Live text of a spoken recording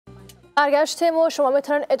برگشتیم و شما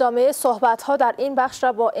میتونن ادامه صحبت ها در این بخش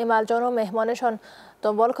را با ایمل جان و مهمانشان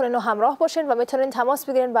دنبال کنین و همراه باشین و میتونین تماس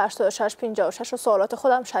بگیرین به 86 56 و سوالات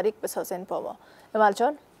خودم شریک بسازین با ما. ایمل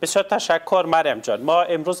جان بسیار تشکر مریم جان. ما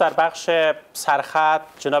امروز در بخش سرخط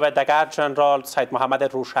جناب دگرجنرال سید محمد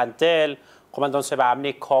روشن قومندان صاحب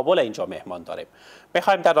امنیه کابل اینجا مهمان داریم.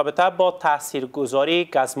 میخوایم در رابطه با تاثیرگذاری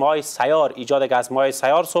گزمه‌های سیار، ایجاد گزمه‌های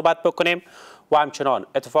سیار صحبت بکنیم و همچنان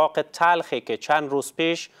اتفاق تلخی که چند روز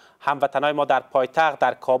پیش هموطنای ما در پایتخت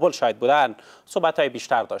در کابل شاهد بودن صحبت‌های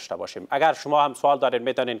بیشتر داشته باشیم. اگر شما هم سوال دارین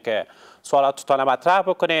میتونین که سوالاتتان مطرح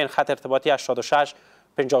بکنین. خط ارتباطی 86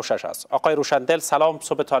 56 است. آقای روشن سلام،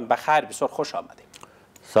 صبحتان بخیر، بسیار خوش آمدید.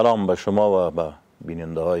 سلام به شما و به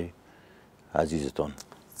بیننده‌های عزیزتان.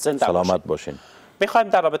 سلامت باشین. میخوایم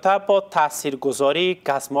در رابطه با تاثیرگذاری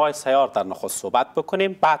گزمه‌های سیار در نخست صحبت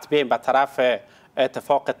بکنیم، بعد بریم به طرف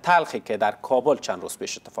اتفاق تلخی که در کابل چند روز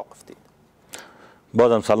پیش اتفاق افتید.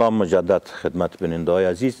 بازم سلام مجدد خدمت بیننده‌های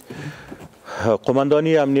عزیز.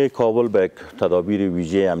 قومندانی امنیه کابل به یک تدابیر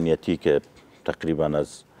ویژه امنیتی که تقریبا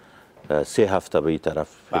از 3 هفته به این طرف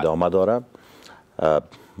ادامه داره،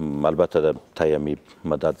 البته در طی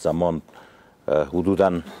مدت زمان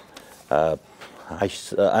حدوداً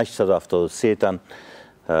 873 تن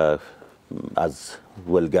از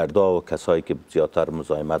ولگردا و کسایی که زیادتر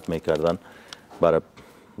مزاحمت میکردن برای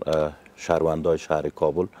شهروندان شهر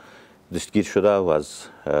کابل دستگیر شده و از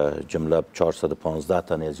جمله 415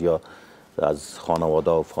 تن از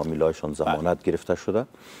خانواده و فامیلایشان ضمانت گرفته شده.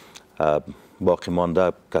 باقی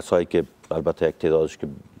مانده کسایی که البته یک تعدادش که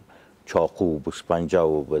چاقو و بسپنجه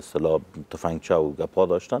و به اصطلاح تفنگچه و گپا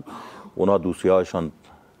داشتن، اونا دوسیه‌هایشان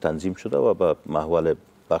تنظیم شده و به محول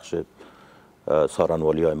بخش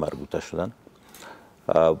سارنوالی های مربوطه شدن.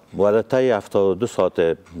 و در طی 72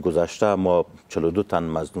 ساعت گذشته ما 42 تن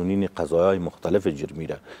مظنونین قضایای مختلف جرمی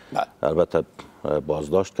را البته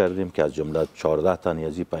بازداشت کردیم که از جمله 14 تن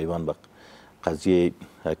یزی پیوند به قضیه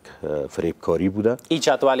یک فریبکاری بوده. این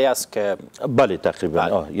جدولی است که بله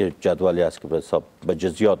تقریبا یه جدولی است که به حساب به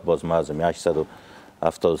جزئیات باز معظم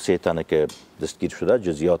 873 تن که دستگیر شده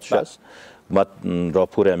جزئیاتش است. ما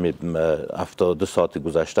راپور 72 ساعت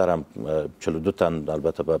گذشته هم 42 تن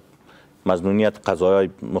البته به مظنونیت قضایای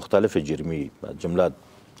مختلف جرمی جمله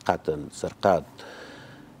قتل، سرقت،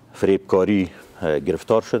 فریبکاری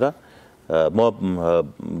گرفتار شده. ما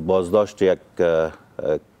بازداشت یک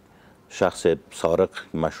شخص سارق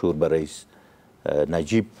مشهور به رئیس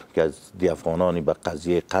نجیب که از افغانانی به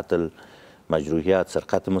قضیه قتل، مجروحیت،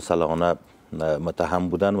 سرقت مسلحانه متهم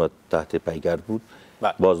بودن و تحت پیگرد بود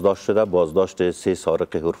بازداشت شده. بازداشت 3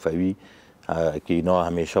 سارق حرفوی که اینا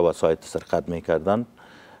همیشه وسایط سرقت میکردن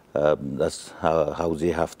از حوزه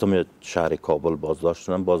 7 شهر کابل بازداشت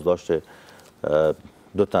شدن. بازداشت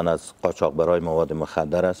 2 تن از قاچاقبرای مواد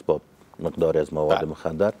مخدر است با مقداری از مواد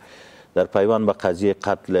مخدر در پیوند به قضیه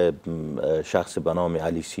قتل شخص به نام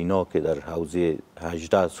علی سینا که در حوزه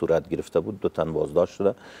 18 صورت گرفته بود. 2 تن بازداشت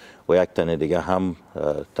شده و 1 تن دیگه هم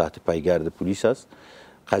تحت پیگرد پلیس است.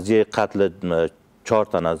 قضیه قتل 4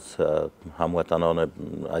 تن از هموطنان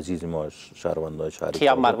عزیز ما شهروندان شهری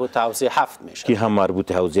که هم مربوط حوزه 7 میشه، که هم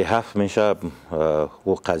مربوط حوزه 7 میشه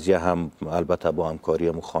و قضیه هم البته با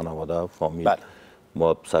همکاری خانواده و فامیل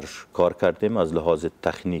ما سرش کار کردیم. از لحاظ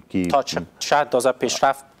تکنیکی تا چه اندازه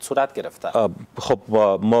پیشرفت صورت گرفته؟ خب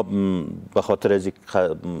ما به خاطر از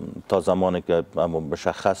تا زمانی که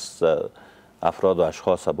مشخص افراد و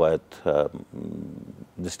اشخاص باید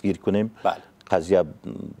دستگیر کنیم قضیه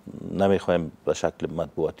نمیخوایم به شکل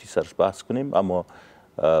مطبوعاتی سرش بحث کنیم، اما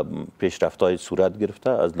پیشرفت‌های صورت گرفته.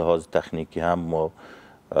 از لحاظ تکنیکی هم ما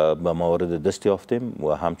به موارد دست یافتیم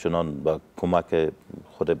و همچنان با کمک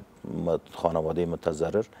خود خانواده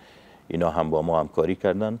متضرر اینا هم با ما همکاری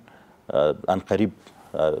کردن. عنقریب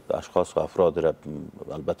اشخاص و افراد را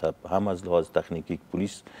البته هم از لحاظ تکنیکی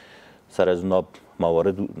پلیس سر از اونا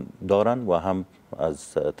موارد دارن و هم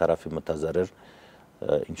از طرف متضرر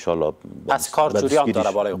انشالله پس کار جریان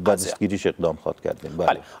داره بالای قضیه دستگیریش اقدام خواهد کردیم.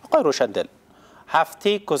 بله. آقای روشن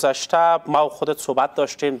هفته گذشته ما خودت صحبت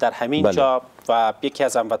داشتیم در همین جا و یکی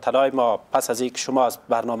از هموطنان ما پس از اینکه شما از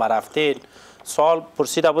برنامه رفتین سوال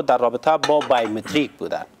پرسیده بود در رابطه با بایومتریک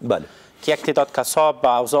بودن. بله. که یک تعداد کسا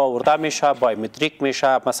به اوضاع آورده میشه، بایومتریک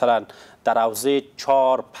میشه، مثلا در حوزه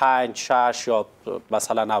 4 5 6 یا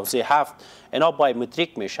مثلا حوزه 7 اینا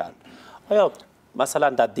بایومتریک میشن. آیا مثلا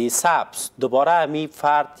در دیسابس دوباره همی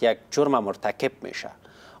فرد یک جرم مرتکب میشه،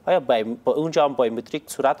 آیا با اونجا هم بایومتریک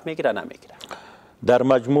صورت میگیره نمیگیره؟ در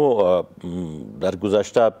مجموع در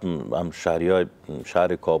گذشته هم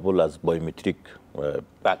شهر کابل از بایومتریک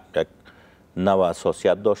یک نوع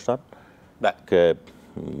اساسیت داشتن که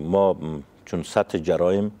ما چون سطح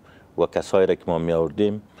جرایم و کسایی را که ما می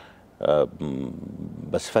آوردیم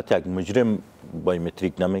به صفت یک مجرم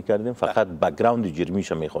بایومتریک نمی کردیم، فقط بک‌گراند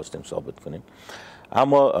جرمیش می خواستیم ثابت کنیم.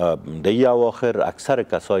 اما در این اواخر اکثر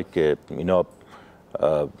کسایی که اینا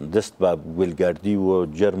دست به ولگردی و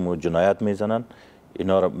جرم و جنایت میزنن،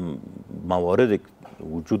 اینا را موارد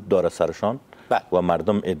وجود داره سرشان و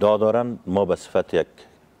مردم ادعا دارن ما به صفت یک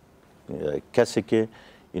کسی که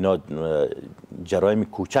اینا جرایم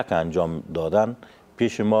کوچک انجام دادن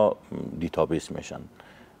پیش ما دیتابیس میشن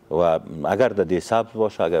و اگر در دیسابس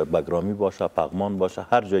باشه، اگر بگرامی باشه، پغمان باشه،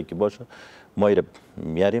 هر جایی که باشه ما ایره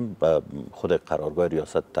میاریم به خود قرارگاه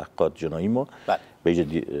ریاست تحقیقات جنایی ما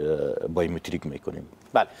به بایومتریک میکنیم.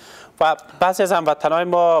 بله. و بعضی از هموطنان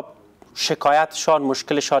ما شکایتشان،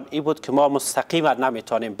 مشکلشان این بود که ما مستقیما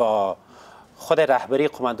نمیتونیم با خود رهبری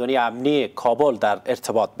قومندانی امنیه کابل در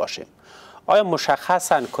ارتباط باشیم. آیا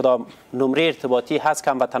مشخصاً کدام نمره ارتباطی هست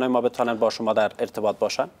که هموطنان ما بتونن با شما در ارتباط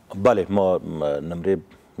باشن؟ بله، ما نمره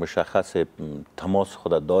مشخص تماس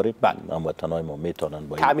خود داریم. هموطنان ما میتونن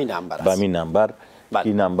با همین نمبر با این نمبر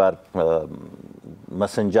این نمبر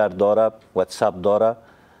مسنجر داره، واتساپ داره،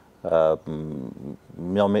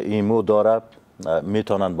 ایمو داره،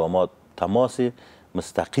 میتونن با ما تماس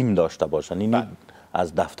مستقیم داشته باشن. این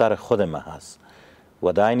از دفتر خود ما هست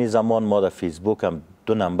و در این زمان ما در فیسبوک هم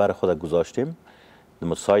 2 نمبر خود گذاشتیم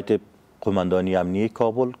در سایت قومندانی امنیه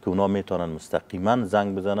کابل که اونا میتونن مستقیما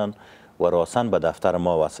زنگ بزنن و راسن به دفتر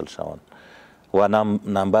ما وصل شوند و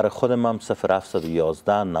نمبر خودم هم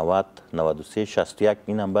 0711 90 93 61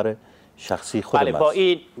 این نمبر شخصی خودم است.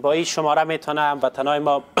 با این شماره میتونه هموطنان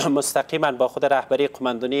ما مستقیما با خود رهبری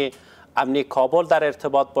قومندانی امنیه کابل در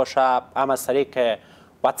ارتباط باشه، هم از طریق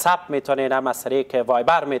واتساپ میتونین، هم از طریق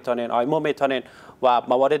وایبر میتونین، آیمو میتونین و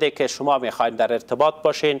مواردی که شما میخواین در ارتباط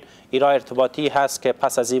باشین ایرا ارتباطی هست که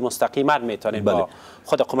پس از این مستقیما میتونین با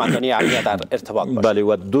خود قومندانی امنیه در ارتباط باشین. بله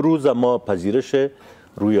و 2 روز ما پذیرش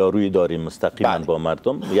رویارویی داریم مستقیما با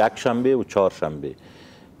مردم، یک شنبه و 4 شنبه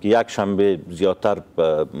که یک شنبه زیادتر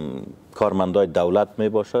کارمندای دولت می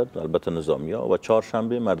باشد البته نظامی ها و 4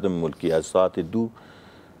 شنبه مردم ملکی از ساعت 2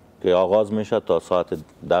 که آغاز میشه تا ساعت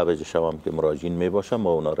 10 بجه شب هم که مراجعین می باشن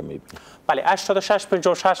ما اونا رو میبینیم. بله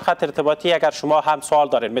 8656 خط ارتباطی اگر شما هم سوال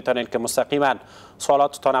دارین میتونین که مستقیما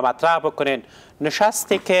سوالاتتون مطرح بکنین.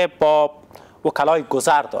 نشستی که با وکلای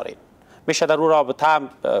گذر دارین میشه در اون رابطه هم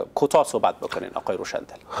کوتاه صحبت بکنین آقای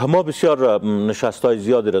روشندل؟ ما بسیار نشست‌های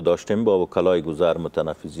زیادی را داشتیم با وکلای گذر،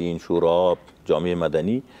 متنفذین، شورا، جامعه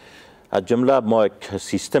مدنی. از جمله ما یک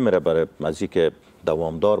سیستم را برای از اینکه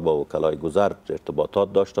دوامدار با وکلای گذر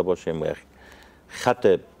ارتباطات داشته باشیم و یک خط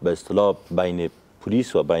به اصطلاح بین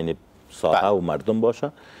پلیس و بین ساحه و مردم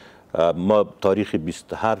باشه. ما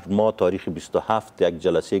هر ماه تاریخ 27 یک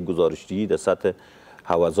جلسه گزارشی در سطح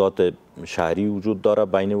حوزات شهری وجود داره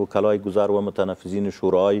بین وکلای گذر و متنفذین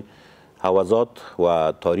شورای حوزات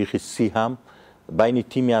و تاریخ 30 هم بین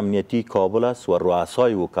تیم امنیتی کابل است و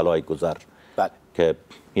رؤسای وکلای گذر که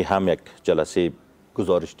این هم یک جلسه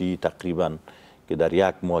گزارشی تقریبا که در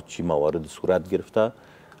یک ماه چی موارد صورت گرفته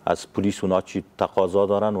از پلیس اونا چی تقاضا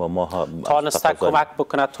دارن و ما تانسته کمک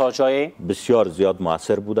بکنه تا جایی بسیار زیاد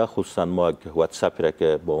موثر بوده. خصوصا ما واتساپی را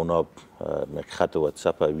که با اونا خط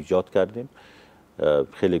واتساپ ایجاد کردیم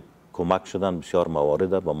خیلی کمک شدن، بسیار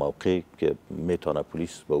موارد با موقعی که میتونه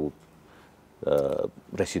پلیس به او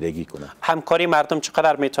رسیدگی کنه. همکاری مردم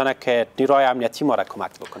چقدر میتونه که نیروهای امنیتی ما را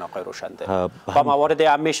کمک بکنه آقای روشنده؟ با موارد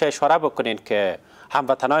همیشه اشاره بکنین که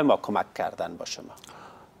هموطنای ما کمک کردن با شما.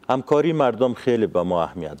 همکاری مردم خیلی به ما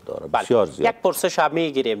اهمیت داره. بسیار زیاد. یک پرسش هم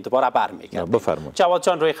میگیریم دوباره برمیگردیم. بفرمایید. جواد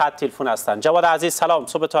جان روی خط تلفن هستن. جواد عزیز سلام،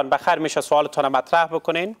 صبحتون بخیر، میشه سوالتون مطرح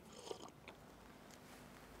بکنین؟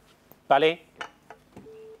 بله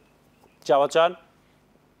جواد جان.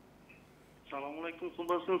 سلام علیکم،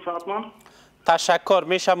 خوب هستین سعدمن؟ تشکر،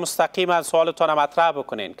 میشه مستقیما سوالتون مطرح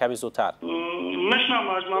بکنین کمی زودتر. میشنم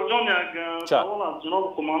اجمل جان، یک سوال از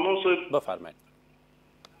جناب قومندان صاحب. بفرمایید.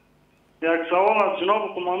 یک سوال از جناب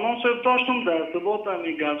قومندان صاحب داشتم در ارتباط با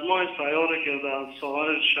گزمه سیار که در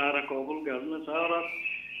ساحل شهر کابل گزمه سیار است.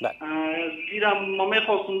 گیرم ما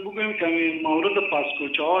میخواستم بگویم که مورد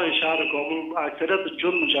پسکوچه های شهر کابل اکثریت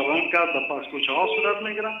جرم جرایم کرد در پسکوچه ها صورت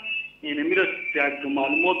میگیرن. یعنی میره یک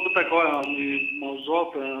معلومات بده که موضوعات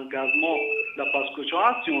گزمه در پسکوچه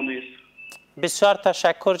ها هست یا نیست؟ بسیار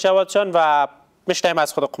تشکر جواد جان و میشنیم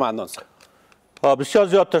از خود قومندان صاحب. بسیار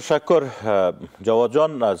زیاد تشکر جواد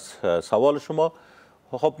جان از سوال شما.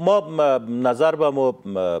 خب ما نظر به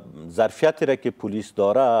ظرفیتی را که پلیس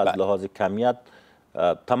داره از لحاظ کمیت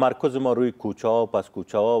تمرکز ما روی کوچه ها و پس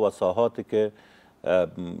کوچه ها و ساحاتی که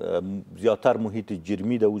زیادتر محیط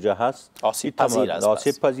جرمی در اوجه هست آسیب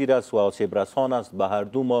پذیر است و آسیب رسان است. به هر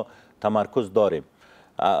دو ما تمرکز داریم.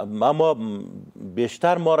 اما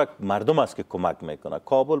بیشتر ما را مردم است که کمک میکنه.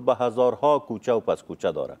 کابل به هزارها کوچه و پس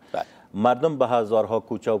کوچه داره. مردم به هزارها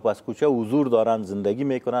کوچه و پس کوچه حضور دارن، زندگی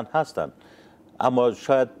میکنن، هستن. اما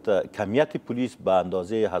شاید کمیت پلیس به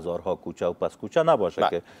اندازه هزارها کوچه و پس کوچه نباشه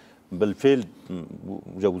که بالفعل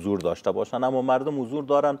حضور داشته باشن، اما مردم حضور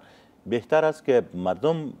دارن. بهتر است که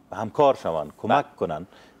مردم همکار شوند، کمک کنن.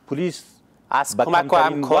 پلیس از کمک و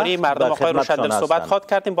همکاری مردم آقای روشن صحبت خواد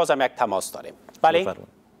کردیم. بازم یک تماس داریم. بله. سلام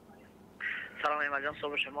امنیه جان،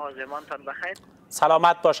 صبح شما زمانتان بخیر.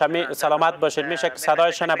 سلامت باشید. میشه که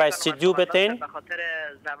صدایشان به استودیو بتین؟ به خاطر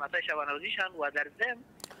زحمت‌های شبانه روزیشان و در ضمن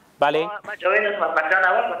بله. ما جاوید از مطلب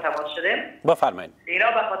اول با تماس شدیم. بفرمایید.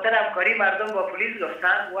 اینا به خاطر همکاری مردم با پلیس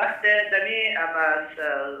گفتن وقت دمی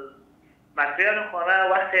مسئولان خانه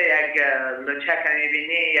وقت یک لچک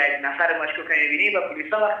میبینی، یک نفر مشکوک میبینی، با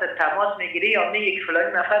پلیسا وقت تماس میگیری یا میگی که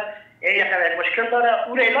فلانی نفر یک مشکل داره،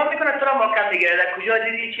 او را اعلام میکنه، تو را محکم میگیره. در کجا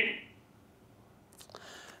دیدی چی؟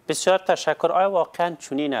 بسیار تشکر. آیا واقعا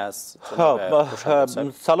چنین است؟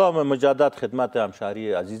 سلام مجدد خدمت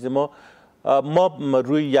همشهری عزیز ما.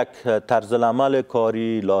 روی یک طرز العمل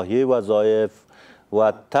کاری، لایحه وظایف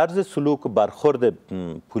و طرز سلوک برخورد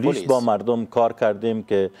پلیس با مردم کار کردیم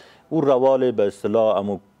که او روال به اصطلاح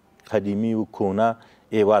امو قدیمی و کهنه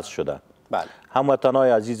عوض شده. بله. هموطنان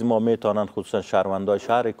عزیز ما میتونن، خصوصا شهروندان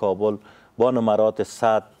شهر کابل، با نمرات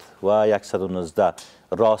 100 و 119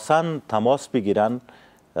 راسن تماس بگیرن،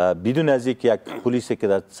 بدون از یک پلیسی که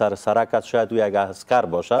در سر سرک است، شاید او یک عسکر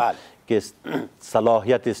باشد که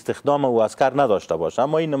صلاحیت استخدام او عسکر نداشته باشه،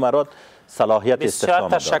 اما این نمرات صلاحیت استخدام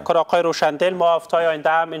دارند. بسیار تشکر آقای روشندل. ما هفته آینده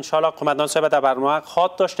هم ان شاء الله قومندان صاحب در برنامه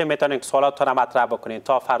خواهد داشتیم، میتونید که سوالاتتون را مطرح بکنید.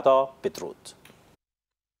 تا فردا بدرود.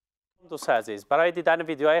 دوستان عزیز، برای دیدن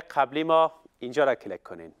ویدیوهای قبلی ما اینجا را کلیک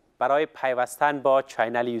کنین. برای پیوستن با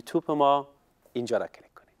چینل یوتیوب ما اینجا را کلیک